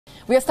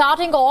We are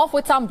starting off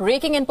with some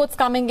breaking inputs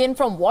coming in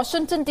from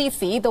Washington,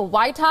 D.C. The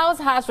White House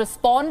has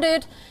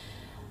responded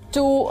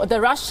to the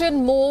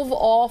Russian move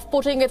of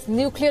putting its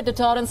nuclear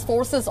deterrence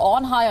forces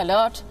on high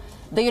alert.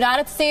 The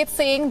United States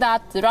saying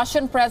that the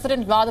Russian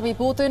President Vladimir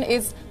Putin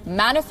is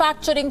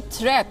manufacturing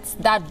threats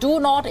that do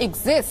not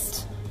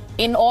exist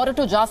in order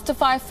to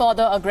justify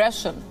further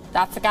aggression.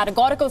 That's a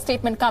categorical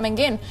statement coming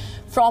in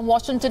from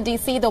Washington,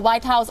 D.C. The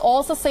White House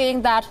also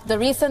saying that the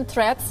recent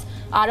threats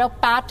are a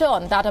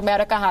pattern that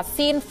America has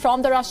seen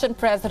from the Russian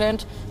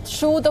president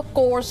through the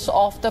course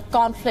of the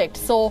conflict.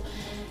 So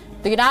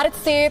the United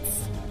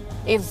States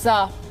is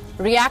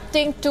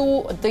reacting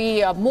to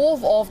the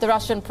move of the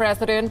Russian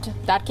president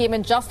that came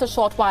in just a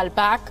short while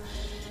back.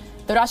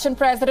 The Russian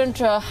president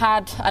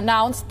had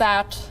announced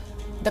that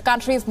the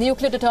country's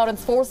nuclear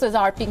deterrence forces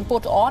are being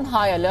put on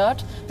high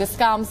alert. This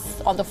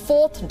comes on the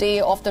fourth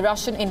day of the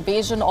Russian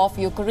invasion of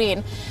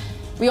Ukraine.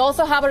 We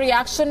also have a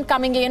reaction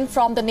coming in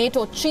from the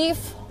NATO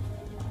chief,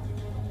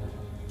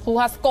 who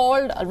has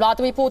called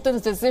Vladimir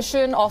Putin's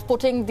decision of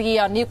putting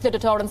the nuclear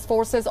deterrence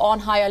forces on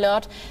high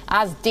alert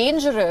as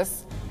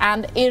dangerous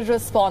and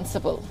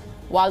irresponsible,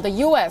 while the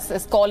U.S.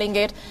 is calling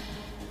it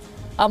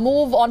a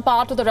move on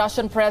part of the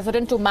Russian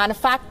president to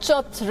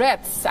manufacture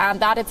threats, and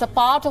that it's a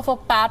part of a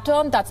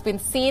pattern that's been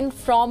seen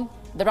from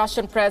the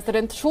Russian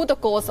president through the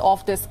course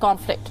of this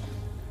conflict.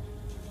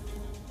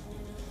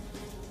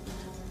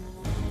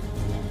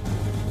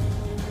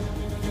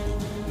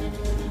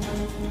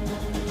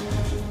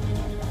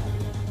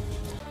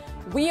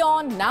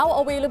 WION now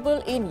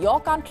available in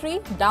your country.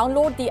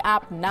 Download the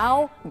app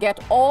now.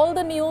 Get all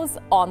the news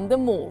on the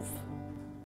move.